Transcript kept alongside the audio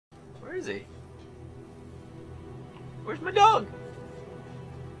is he? Where's my dog?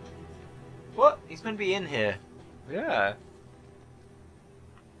 What? He's meant to be in here. Yeah.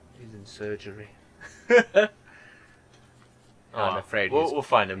 He's in surgery. I'm afraid we'll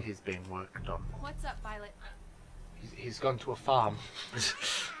find him. He's being worked on. What's up, Violet? He's gone to a farm.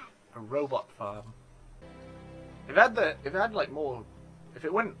 A robot farm. If it had like more, if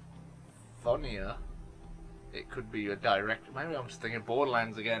it went funnier, it could be a direct. Maybe I'm just thinking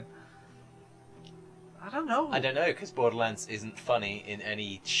Borderlands again. I don't know. I don't know, because Borderlands isn't funny in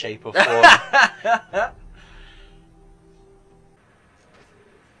any shape or form.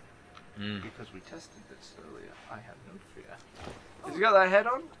 Because we tested this earlier, I have no fear. Has he got that head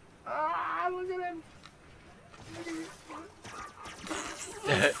on? Ah, look at him.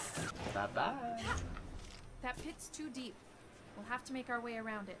 Bye bye. That pit's too deep. We'll have to make our way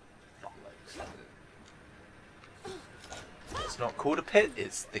around it. It's not called a pit,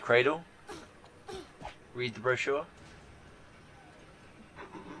 it's the cradle. Read the brochure.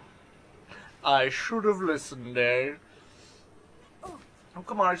 I should have listened, eh? Oh,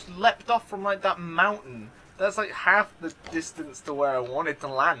 come on, I just leapt off from like that mountain. That's like half the distance to where I wanted to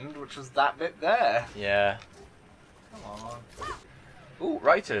land, which was that bit there. Yeah. Come on. Ooh,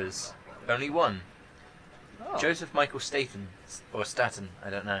 writers. Only one. Oh. Joseph Michael Staten. Or Staten, I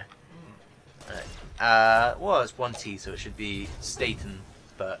don't know. Right. Well, it's one T, so it should be Staten,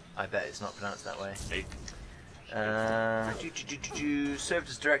 but I bet it's not pronounced that way. Served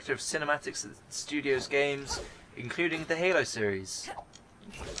as director of cinematics at Studios Games, including the Halo series.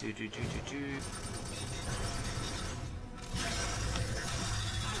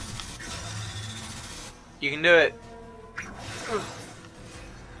 You can do it.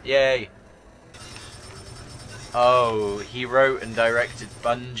 Yay. Oh, he wrote and directed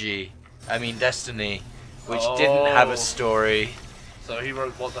Destiny, which didn't have a story. So he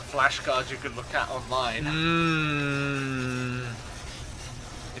wrote what the flashcards you could look at online.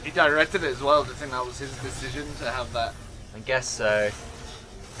 If he directed it as well, do you think that was his decision to have that I guess so.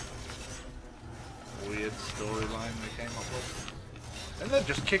 weird storyline they came up with? And they're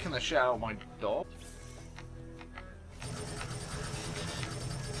just kicking the shit out of my dog.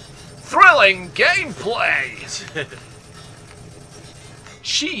 Thrilling gameplay!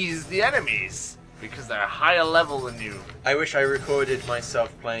 Cheese the enemies because they're higher level than you. I wish I recorded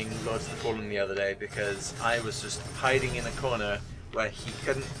myself playing Lords of the Fallen the other day, because I was just hiding in a corner where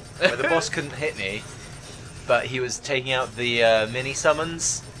where the boss couldn't hit me, but he was taking out the mini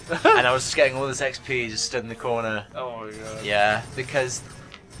summons, and I was just getting all this XP just stood in the corner. Oh my god. Yeah, because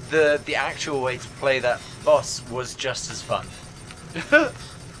the actual way to play that boss was just as fun.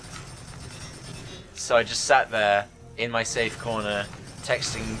 So I just sat there in my safe corner,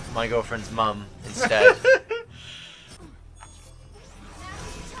 texting my girlfriend's mum instead.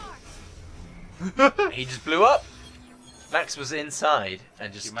 He just blew up. Max was inside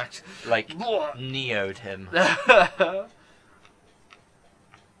and just like Neo'd him.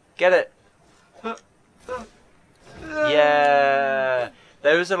 Get it? Yeah.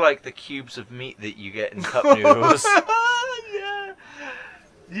 Those are like the cubes of meat that you get in cup noodles. Yeah.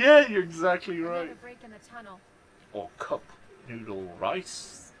 Yeah, you're exactly right. Another break in the tunnel. Or cup noodle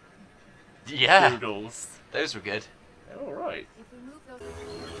rice. Yeah. Noodles. Those were good. All right. If we move those...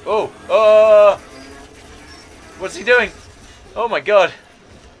 Oh! What's he doing? Oh my god.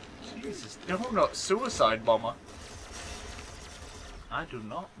 Jesus, donut suicide bomber. I do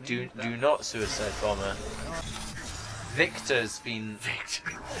not Do need that. not suicide bomber. Victor's been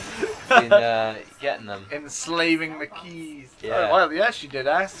getting them. Enslaving the keys. Yeah. Oh, well, yeah, she did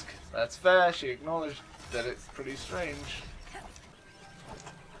ask. That's fair. She acknowledged that it's pretty strange.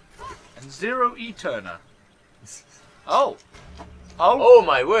 And Zero E-Turner. Oh. Oh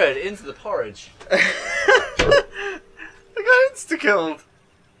my word, into the porridge. I got insta-killed.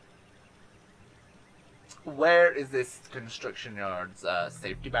 Where is this construction yard's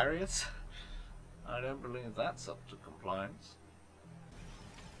safety barriers? I don't believe that's up to compliance.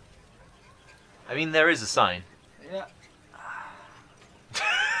 I mean, there is a sign. Yeah.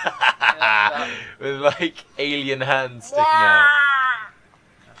 With like alien hands sticking out.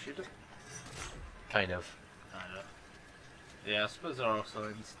 Kind of. Yeah, I suppose there are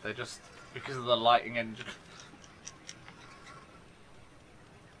signs. They're just because of the lighting engine.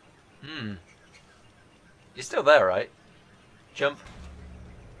 You're still there, right? Jump.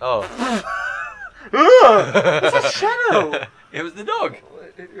 Oh. It's a shadow! It was the dog.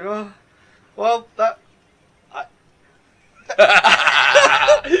 Well, that... I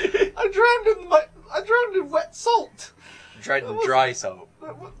drowned in wet salt! You tried the dry salt.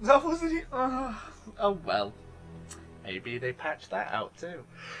 That wasn't it. Oh well. maybe they patched that out too.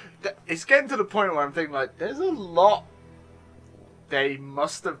 It's getting to the point where I'm thinking like, there's a lot they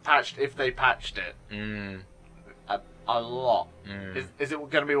must have patched if they patched it. A lot. Is it going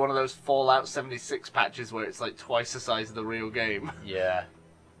to be one of those Fallout 76 patches where it's like twice the size of the real game? Yeah.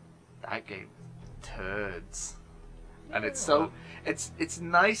 That game turds. And it's so it's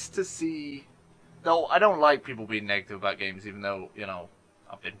nice to see, though I don't like people being negative about games, even though, you know,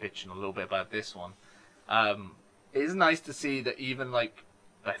 I've been bitching a little bit about this one. It is nice to see that even like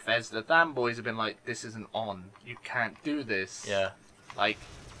Bethesda fanboys have been like, this isn't on. You can't do this. Yeah. Like,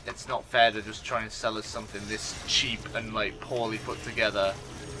 it's not fair to just try and sell us something this cheap and like poorly put together,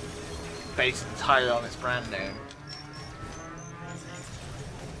 based entirely on its brand name.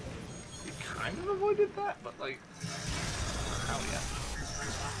 You kind of avoided that, but like, hell yeah.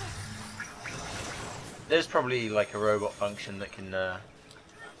 There's probably like a robot function that can.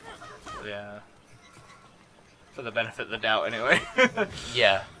 Yeah. For the benefit of the doubt, anyway.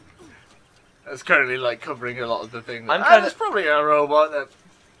 Yeah. That's currently like covering a lot of the things. There's probably a robot that.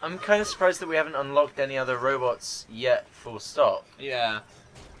 I'm kind of surprised that we haven't unlocked any other robots yet. Full stop. Yeah.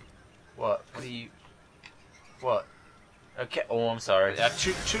 What? What are you? What? Okay. Oh, I'm sorry. Yeah,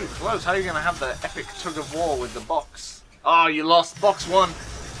 too close. How are you gonna have the epic tug of war with the box? Oh, you lost box 1.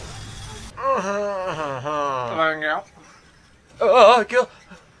 Hang out. Oh, girl.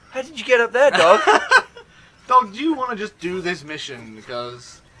 How did you get up there, dog? Dog, do you want to just do this mission?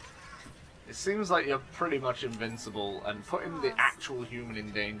 Because it seems like you're pretty much invincible, and putting the actual human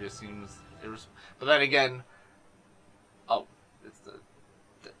in danger seems irresponsible. But then again, oh, it's the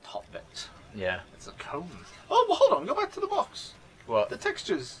top bit. Yeah. It's a cone. Oh, well, hold on. Go back to the box. What? The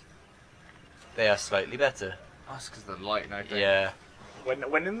textures. They are slightly better. Oh, that's because the light, I think. Yeah.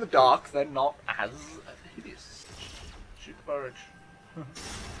 When in the dark, they're not as hideous. Shoot the barrage. I'm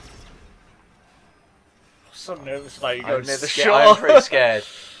so nervous about you going near the shore. I'm pretty scared.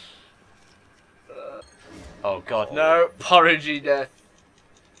 Oh god, no. Porridgey death.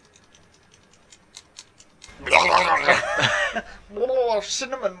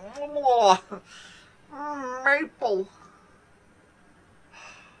 Cinnamon. Maple.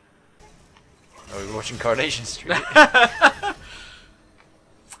 Are we watching Coronation Street? How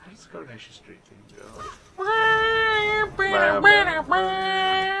does Coronation Street thing go?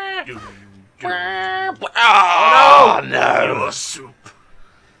 Oh no! Your soup.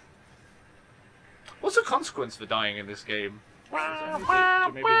 What's the consequence for dying in this game? Maybe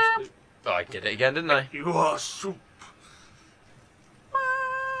just Oh, I did it again, didn't I? you are soup.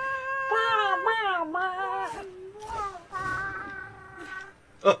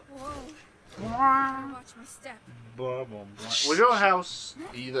 Watch my step. Was your house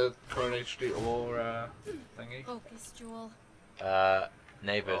either Coronation Street or thingy? Focus, Jewel.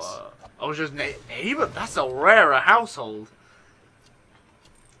 Neighbours. I was just neighbour. That's a rarer household.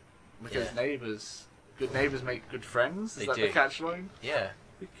 Because Yeah. good neighbours make good friends. Is They that do. the catchline? Yeah.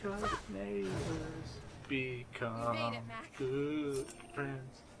 Because neighbours become You made it, Mac. good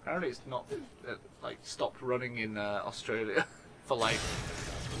friends. Apparently it's not like stopped running in Australia for like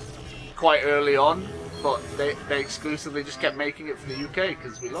quite early on, but they exclusively just kept making it for the UK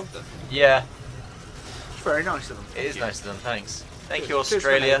because we loved it. Yeah. It's very nice of them. It is nice of them, thanks. Thank you, Cheers for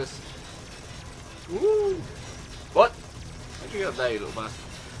Australia. neighbours. Woo! What? How'd you get up there, you little bastard?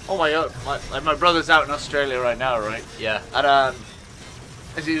 Oh my god, my brother's out in Australia right now, right? Yeah. And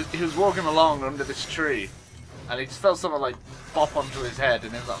as he was walking along under this tree, and he just felt something like bop onto his head,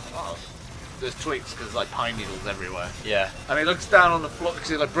 and he was like, oh, there's twigs because there's like pine needles everywhere. Yeah. And he looks down on the floor because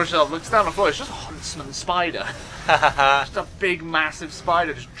he like brushes off, looks down on the floor. It's just a huntsman spider, just a big massive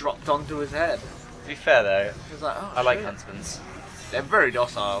spider just dropped onto his head. To be fair though, He's like, oh, I like shit. huntsmans. They're very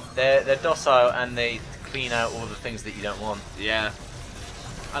docile. They're docile and they clean out all the things that you don't want. Yeah.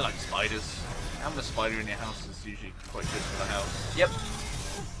 I like spiders. Having a spider in your house is usually quite good for the house. Yep.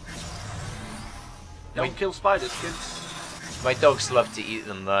 Don't kill spiders, kids. My dogs love to eat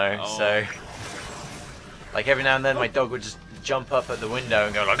them though, Oh. so like every now and then my dog would just jump up at the window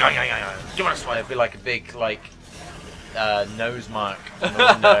and go like, "Gang, gang, gang, gang." Give us a spider. It'd be like a big like nose mark on the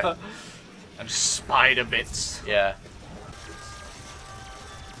window. And spider bits. Yeah.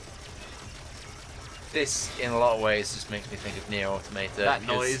 This, in a lot of ways, just makes me think of Nier Automata. That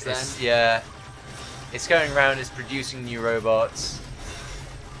because noise, it's- then? Yeah. It's going around, it's producing new robots.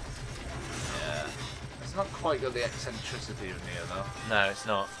 Yeah. It's not quite got the eccentricity of Nier though. No, it's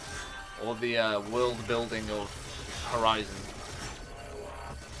not. Or the world building of Horizon.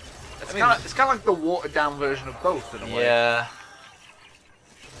 It's I mean- kind of like the watered down version of both in a way. Yeah.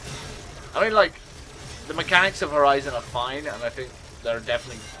 I mean, like, the mechanics of Horizon are fine, and I think they're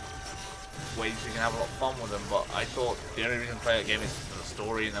definitely ways you can have a lot of fun with them, but I thought the only reason to play that game is for the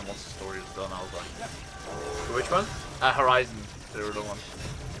story, and then once the story was done, I was like, Which one? Horizon Zero Dawn.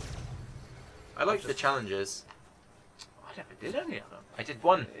 I liked the challenges. I never did any of them. I did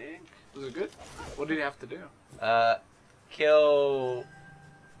one. Was it good? What did you have to do? Kill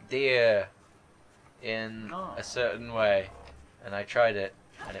deer in Oh. a certain way, and I tried it,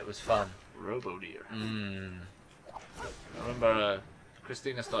 and it was fun. Robo Deer. Mmm. I remember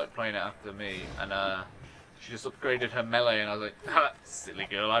Christina started playing it after me, and she just upgraded her melee, and I was like, ah, silly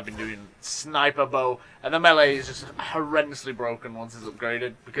girl, I've been doing sniper bow, and the melee is just horrendously broken once it's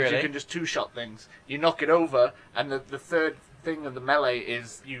upgraded, because Really? you can just two-shot things. You knock it over, and the third thing of the melee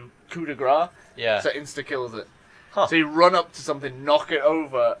is you coup de grace, Yeah. so it insta-kills it. Huh. So you run up to something, knock it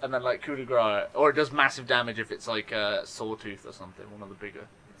over, and then like coup de grace, or it does massive damage if it's like a sawtooth or something, one of the bigger.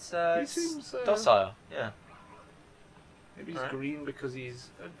 It's He seems docile. Yeah. maybe he's Alright. green because he's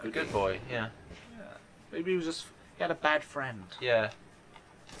A good boy. Yeah. Yeah. Maybe he was just he had a bad friend. Yeah.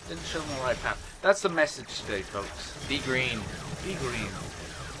 Didn't show him the right path. That's the message today, folks. Be green. Be green.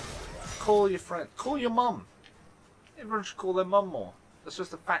 Call your friend. Call your mum. Everyone should call their mum more. That's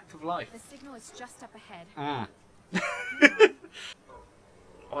just a fact of life. The signal is just up ahead.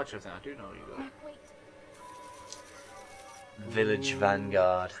 Oh, actually, I do know you guys. Wait. Village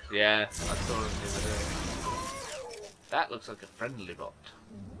Vanguard. Yeah, I saw him the other day. That looks like a friendly bot.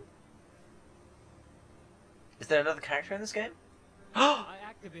 Is there another character in this game? I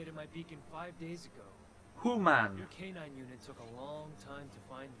activated my beacon 5 days ago. Who man? Your canine unit took a long time to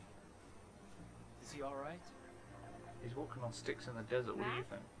find me. Is he alright? He's walking on sticks in the desert. What do you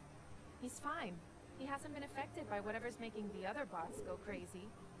think? He's fine. He hasn't been affected by whatever's making the other bots go crazy.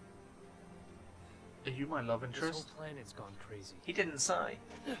 Are you my love This whole interest? planet's gone crazy. He didn't sigh.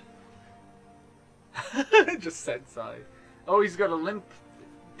 Just said sigh. Oh, he's got a limp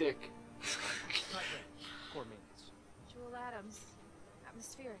dick. Not yet. Core maintenance. Jewel Adams.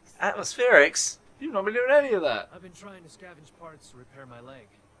 Atmospherics. Atmospherics? You've not been doing any of that. I've been trying to scavenge parts to repair my leg,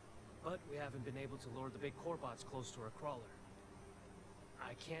 but we haven't been able to lure the big core bots close to our crawler.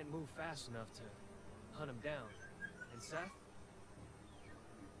 I can't move fast enough to hunt him down. And Seth?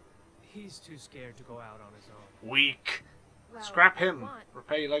 He's too scared to go out on his own. Weak. Well, Scrap if you him. want,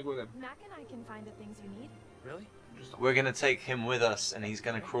 Repair your leg with him. Mac and I can find the things you need. Really? We're gonna take him with us, and he's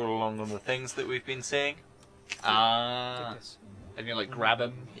gonna crawl along on the things that we've been seeing. Ah. Take this. And you like grab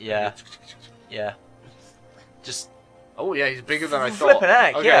him. Yeah. Yeah. Just Oh yeah, he's bigger than I thought. flipping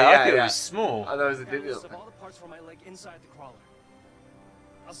heck. Okay, yeah, I thought it yeah. was small. I thought it was a Got a dildo. list of all the parts for my leg inside the crawler.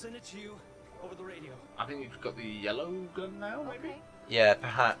 I'll send it to you over the radio. I think you've got the yellow gun now, maybe? Okay, Yeah,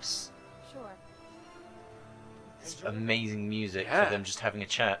 perhaps. sure. It's Enjoy. amazing music Yeah. for them just having a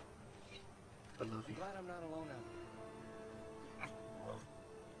chat. I love I'm you. glad I'm not alone out.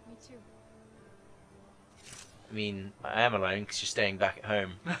 Me too. I mean, I am alone because you're staying back at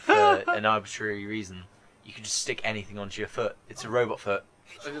home for an arbitrary reason. You can just stick anything onto your foot. It's a robot foot.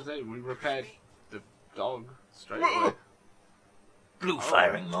 Like I say, we repaired the dog straight away. Blue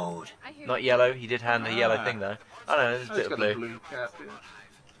firing mode. I hear Not you. yellow. He did hand a yellow Ah. thing though. I don't know. There's a Oh, bit it's of got blue. the blue cap, yeah.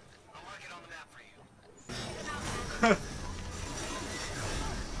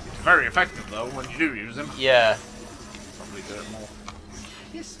 It's very effective though when you do use them. Yeah. Probably do it more.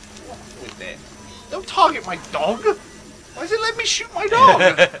 Yes. What was that? Don't target my dog. Why does it let me shoot my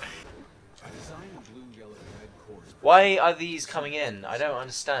dog? Why are these coming in? I don't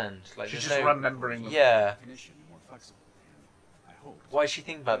understand. Like, She's there's just no. remembering them. Yeah. Why is she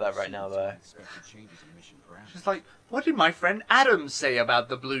thinking about that right now though? She's like, what did my friend Adam say about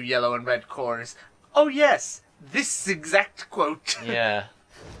the blue, yellow, and red cores? Oh yes, this exact quote. Yeah.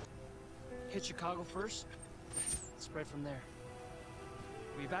 Hit Chicago first, spread from there.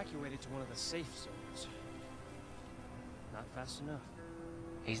 We evacuated to one of the safe zones. Not fast enough.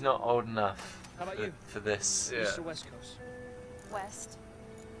 He's not old enough How about you? for this. Yeah. East or West Coast? West.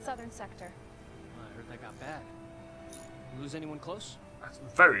 Southern sector. I heard that got bad. You lose anyone close? That's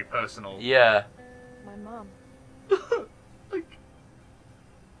very personal. Yeah. My mom. Like,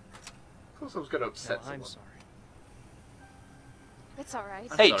 of course I was going to upset No, I'm someone. sorry. It's alright.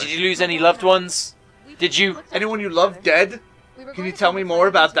 I'm Hey, sorry. did you lose any loved ones? Did you? Anyone you love dead? We were Can going you to tell go me to more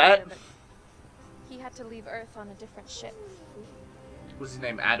about Florida that? together, but he had to leave Earth on a different ship. Was his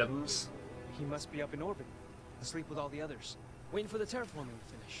name Adams? He must be up in orbit, asleep with all the others, waiting for the terraforming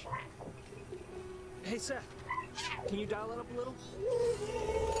to finish. Hey, Seth, can you dial it up a little?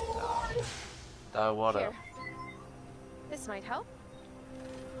 What Here. up? This might help.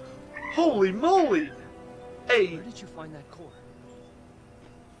 Holy moly! Hey, Where did you find that core?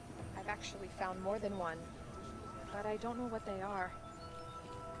 I've actually found more than one, but I don't know what they are.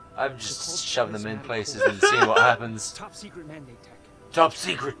 I'm just shoving them in places and seeing what happens. Top secret mandate tech. Top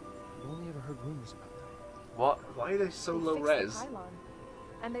secret. You only ever heard rumors about that. What? Why are they so They low fixed res? the pylon,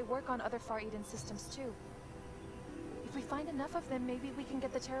 and they work on other Far Eden systems too. If we find enough of them, maybe we can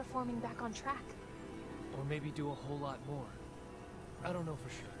get the terraforming back on track. Or maybe do a whole lot more. I don't know for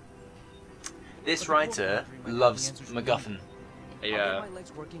sure. This writer loves MacGuffin. I'll Yeah. get my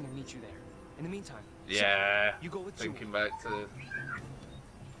legs working and meet you there. In the meantime, Yeah. you go with Thinking G.U.I. back to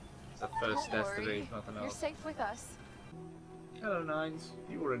the first Don't Destiny, worry, nothing you're else. safe with us. Hello, Nines.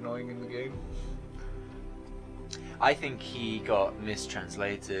 You were annoying in the game. I think he got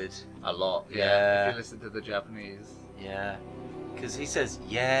mistranslated. A lot. Yeah. Yeah. If you listen to the Japanese. Yeah. Because he says,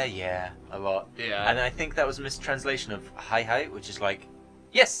 yeah, a lot. Yeah. And I think that was a mistranslation of hi, which is like,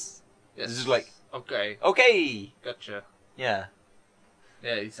 yes! Yes. This is like, Okay. okay! Gotcha. Yeah.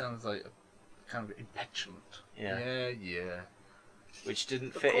 Yeah, he sounds like kind of impetulant. Yeah. Yeah. Which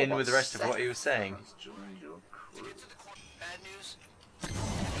didn't The fit in robot with the rest of what he was saying. has joined your crew. Bad news?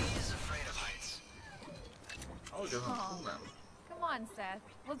 He is afraid of heights. Oh, it doesn't Aw. cool now. Come on, Seth.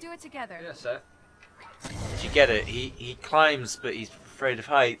 We'll do it together. Yeah, Seth. Did you get it? He climbs, but he's afraid of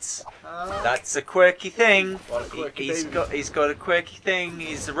heights. Uh, That's a quirky thing. What a quirky He's baby. got a quirky thing.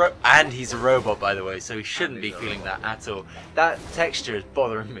 He's a robot, by the way, so he shouldn't And be he's a feeling robot. that at all. That texture is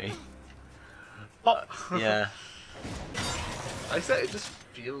bothering me. Pop. Yeah. I said it just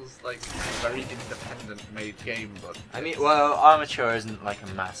feels like a very independent made game, but I mean, well, Armature isn't like a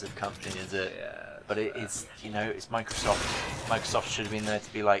massive company, is it? yeah. But it's, you know, it's Microsoft. Microsoft should have been there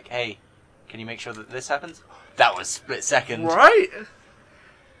to be like, hey, can you make sure that this happens? That was split second. Right?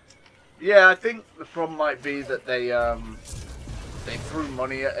 Yeah, I think the problem might be that they threw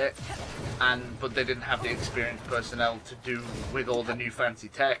money at it, but they didn't have the experienced personnel to do with all the new fancy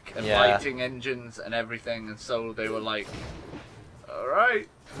tech and Yeah. lighting engines and everything, and so they were like, all right,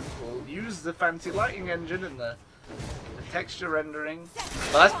 we'll use the fancy lighting engine and the texture rendering.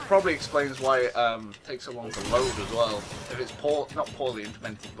 But that probably explains why it takes so long to load as well. If it's not poorly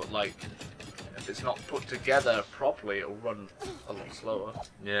implemented, but like if it's not put together properly, it'll run a lot slower.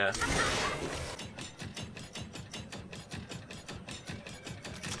 Yeah.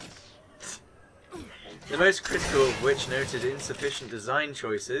 The most critical of which noted insufficient design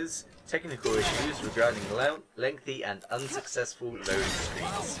choices, technical issues regarding lengthy and unsuccessful loading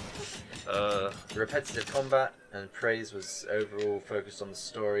screens. Repetitive combat and praise was overall focused on the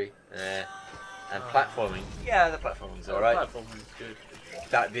story and platforming. Yeah, the platforming's alright. Platforming is good.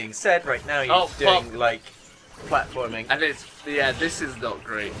 That being said, right now you're doing fuck. like platforming. And this is not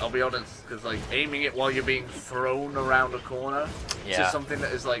great. I'll be honest, because like aiming it while you're being thrown around a corner Yeah. to something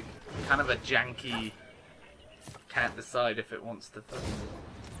that is like kind of a janky. Can't decide if it wants to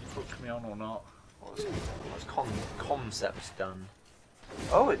hook me on or not. What was concept done?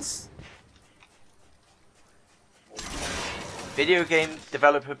 Oh, it's video game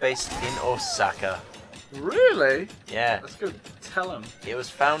developer based in Osaka. Really? Yeah. Let's go tell him. It was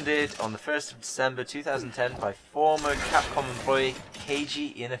founded on the 1st of December 2010 by former Capcom employee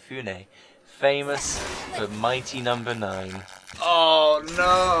Keiji Inafune, famous for Mighty Number 9. Oh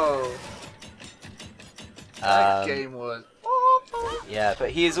no! That Um, game was Yeah, but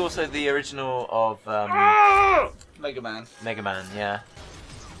he is also the original of Mega Man. Mega Man, yeah.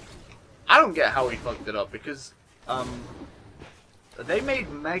 I don't get how he fucked it up because they made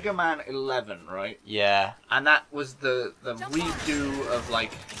Mega Man 11, right? Yeah. And that was the redo of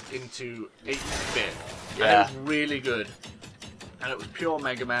like into 8-bit. Yeah. And it was really good. And it was pure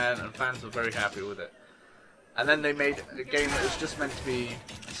Mega Man and fans were very happy with it. And then they made a game that was just meant to be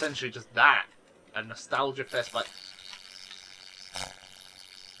essentially just that. A nostalgia fest, like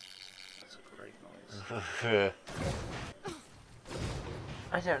that's a great noise.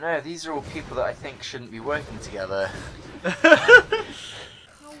 I don't know, these are all people that I think shouldn't be working together. No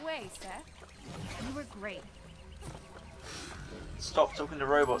way, Seth. You were great. Stop talking to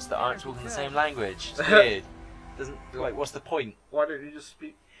robots that aren't talking the same language. It's weird. Doesn't, like, what's the point? Why don't you just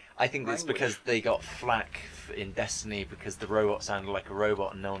speak? I think it's Language. because they got flack in Destiny because the robot sounded like a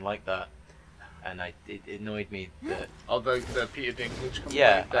robot and no one liked that. And it annoyed me that... Oh, the Peter Dinklage complaint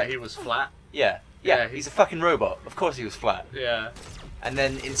Yeah, that he was flat. Yeah, Yeah, he's a fucking robot. Of course he was flat. Yeah. And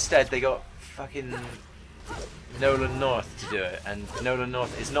then instead they got fucking Nolan North to do it. And Nolan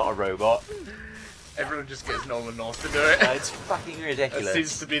North is not a robot. Everyone just gets Nolan North to do it. It's fucking That ridiculous.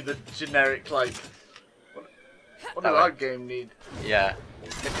 seems to be the generic, like, what That does our way. game need? Yeah.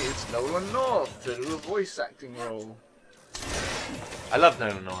 Maybe it's Nolan North to do a voice acting role. I love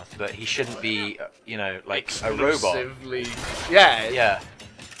Nolan North, but he shouldn't be, like, a robot. Exclusively. Yeah, Yeah.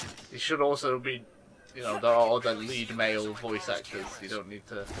 he should also be you know, there are other lead male voice actors. You don't need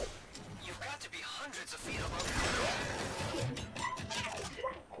to. You've got to be hundreds of feet above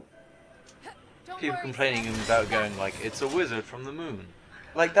Don't People worry, complaining Sam. about going like, it's a wizard from the moon.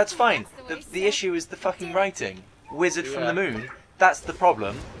 Like, that's fine. That's the way The Sam issue is the fucking writing. Wizard from Yeah. the moon. That's the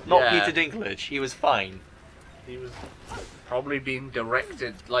problem. Not Yeah. Peter Dinklage. He was fine. He was probably being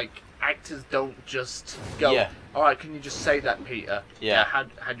directed. Like, actors don't just go, Yeah. alright, can you just say that, Peter? Yeah. How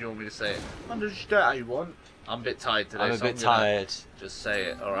do you want me to say it? Understand how you want. I'm a bit tired today. I'm a so bit gonna tired. Just say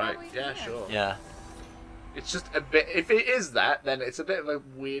it, alright? No, we Yeah, can't. sure. Yeah. It's just a bit. If it is that, then it's a bit of a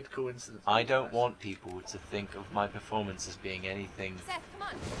weird coincidence. I don't want people to think of my performance as being anything Seth, come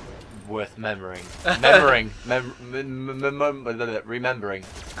on. worth remembering. Remembering.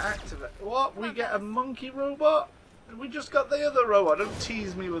 Activate. What? We get a monkey robot? We just got the other robot. Don't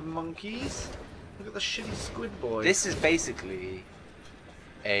tease me with monkeys. Look at the shitty squid boy. This is basically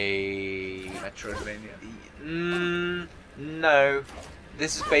a... Metroidvania. No.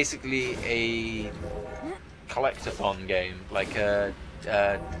 This is basically a collectathon game, like a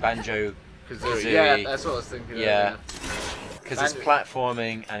Banjo Kazooie. Yeah, that's what I was thinking. Yeah. Because it's Banjo-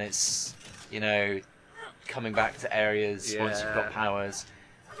 platforming and it's, you know, coming back to areas once you've got Yeah. powers.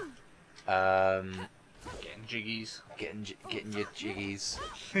 Getting jiggies. Getting your jiggies.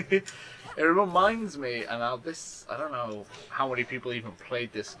 It reminds me, and I don't know how many people even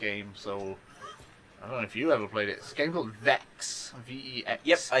played this game, so I don't know if you ever played it. It's a game called Vex. V-E-X.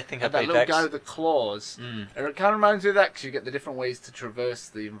 Yep, I think I And that played little Vex. guy with the claws. Mm. It kind of reminds me of that because you get the different ways to traverse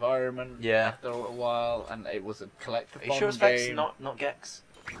the environment Yeah. after a little while, and it was a collectathon Are you sure it's Vex, game. not Gex?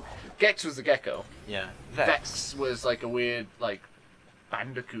 Gex was the gecko. Yeah. Vex was like a weird, like,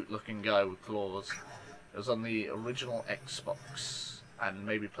 bandicoot-looking guy with claws. It was on the original Xbox and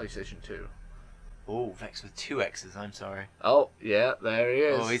maybe PlayStation 2. Oh, Vex with 2 X's, I'm sorry. Oh, yeah, there he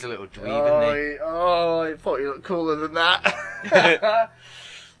is. Oh, he's a little dweeb, Oh, isn't I thought you looked cooler than that.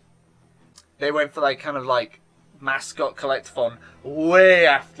 They went for like kind of like mascot collectathon way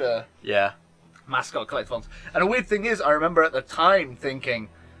after he? Yeah. mascot collectathons. And the weird thing is, I remember at the time thinking,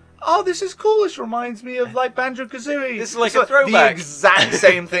 oh, this is cool. This reminds me of like Banjo Kazooie. This is like a throwback. The exact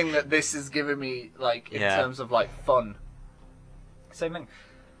same thing that this is giving me, like in Yeah. terms of like fun. Same thing.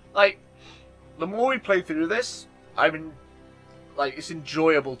 Like the more we play through this, I mean, like it's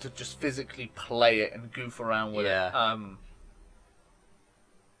enjoyable to just physically play it and goof around with Yeah. it.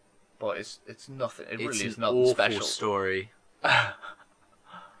 But it's nothing. It It's really is an nothing awful special. story.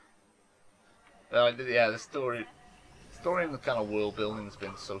 Yeah, the story and the kind of world building has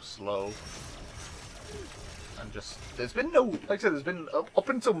been so slow, and just there's been no, like I said, there's been up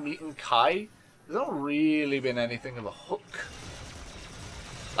until meeting Kai, there's not really been anything of a hook.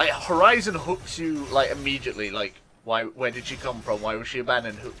 Like Horizon hooks you like immediately, like where did she come from? Why was she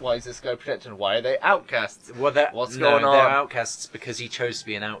abandoned? Why is this guy protected? Why are they outcasts? Well, What's no, going on? They're outcasts because he chose to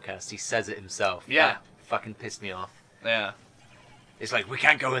be an outcast. He says it himself. Yeah. That fucking pissed me off. Yeah. It's like, we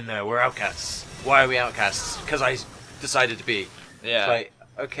can't go in there, we're outcasts. Why are we outcasts? Because I decided to be. Yeah. It's like,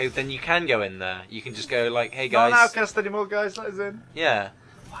 okay, then you can go in there. You can just go like, hey Not guys. an outcast anymore, guys. Let us in. Yeah.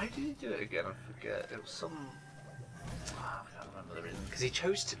 Why did he do it again? I forget. It was some. I can't remember the reason. Because he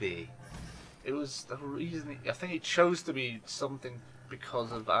chose to be. It was the reason. I think he chose to be something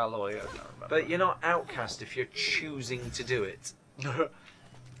because of Alloy. I can't remember. But you're not outcast if you're choosing to do it.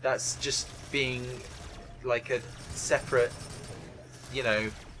 That's just being like a separate, you know,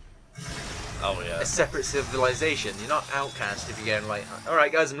 oh yeah. a separate civilization. You're not outcast if you're going like,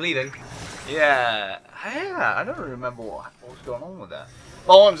 alright guys, I'm leaving. Yeah. Yeah. I don't remember what was going on with that.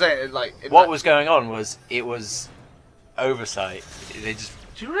 Well, what I'm saying is like. What was going on was, it was oversight. They just,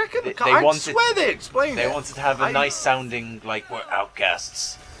 Do you reckon? they I wanted- swear they explained they it. wanted to have a nice sounding, like, we're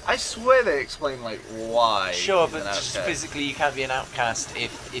outcasts. I swear they explained like why. Sure, he's but an just outcast. physically you can't be an outcast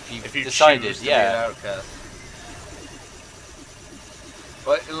if you've If you decided, choose to yeah. be an outcast.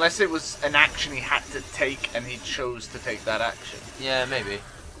 But unless it was an action he had to take and he chose to take that action. Yeah, maybe.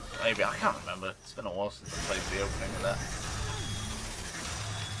 Maybe, I can't remember. It's been a while since I played the opening of that.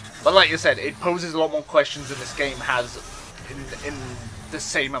 But like you said, it poses a lot more questions than this game has in the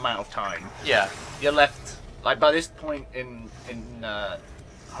same amount of time. Yeah. You're left, like by this point in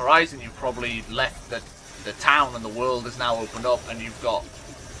Horizon, you've probably left the town and the world is now opened up and you've got,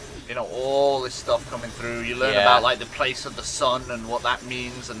 you know, all this stuff coming through. You learn Yeah. about like the place of the sun and what that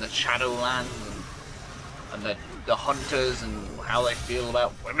means and the Shadowlands and the hunters and how they feel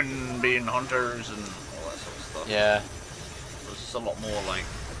about women being hunters and all that sort of stuff. Yeah. There's just a lot more like.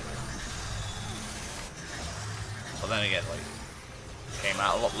 But then again, like, it came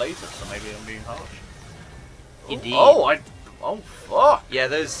out a lot later, so maybe I'm being harsh. Indeed. Oh, fuck. Yeah,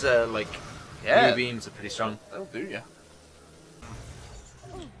 those like Yeah. Blue beams are pretty strong. They'll do ya.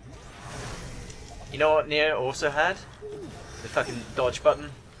 You know what Neo also had? The fucking dodge button.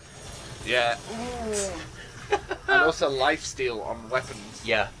 Yeah. And also lifesteal on weapons,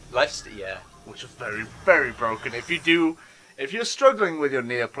 Yeah, yeah. which is very, very broken. If you're struggling with your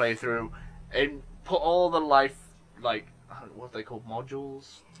Nier playthrough, and put all the life, like, what are they called,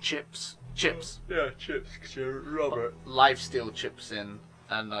 modules? Chips? Yeah, chips, Robert. Lifesteal chips in,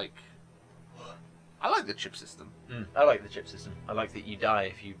 and like, I like the chip system. I like the chip system. I like that you die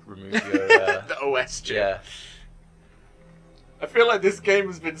if you remove your... The OS chip. yeah. I feel like this game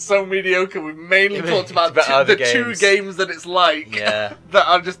has been so mediocre. We've mainly talked about, It's about other the two games. games that it's like. Yeah. That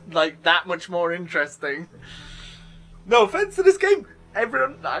are just like that much more interesting. No offense to this game.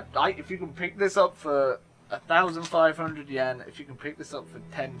 Everyone, if you can pick this up for 1,500 yen, if you can pick this up for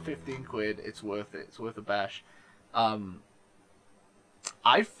 10, 15 quid, it's worth it. It's worth a bash.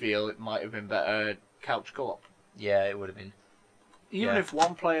 I feel it might have been better couch co-op. Yeah, it would have been. Even Yeah. if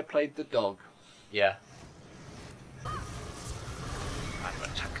one player played the dog. Yeah. I'm a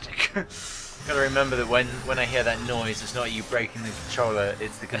tactic. Gotta remember that when I hear that noise, it's not you breaking the controller,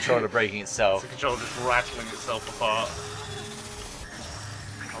 it's the controller breaking The itself. controller just rattling itself apart.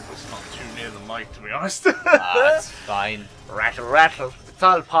 I hope it's not too near the mic, to be honest. That's fine. Rattle, rattle. It's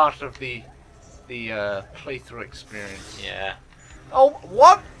all part of the playthrough experience. Yeah. Oh,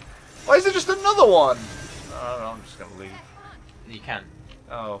 what? Why is there just another one? Oh, I'm just gonna leave. You can.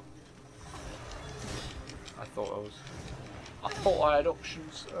 Oh. I thought I had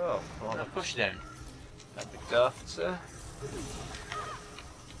options. Oh, well, No, push down. that'd be daft, sir.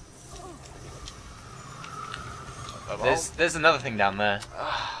 There's another thing down there.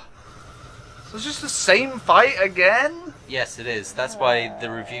 So it's just the same fight again? Yes, it is. That's why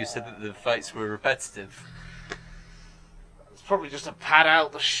the review said that the fights were repetitive. It's probably just to pad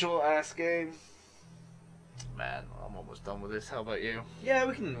out the short-ass game. Man, I'm almost done with this. How about you? Yeah,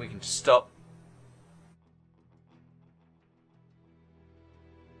 we can just stop.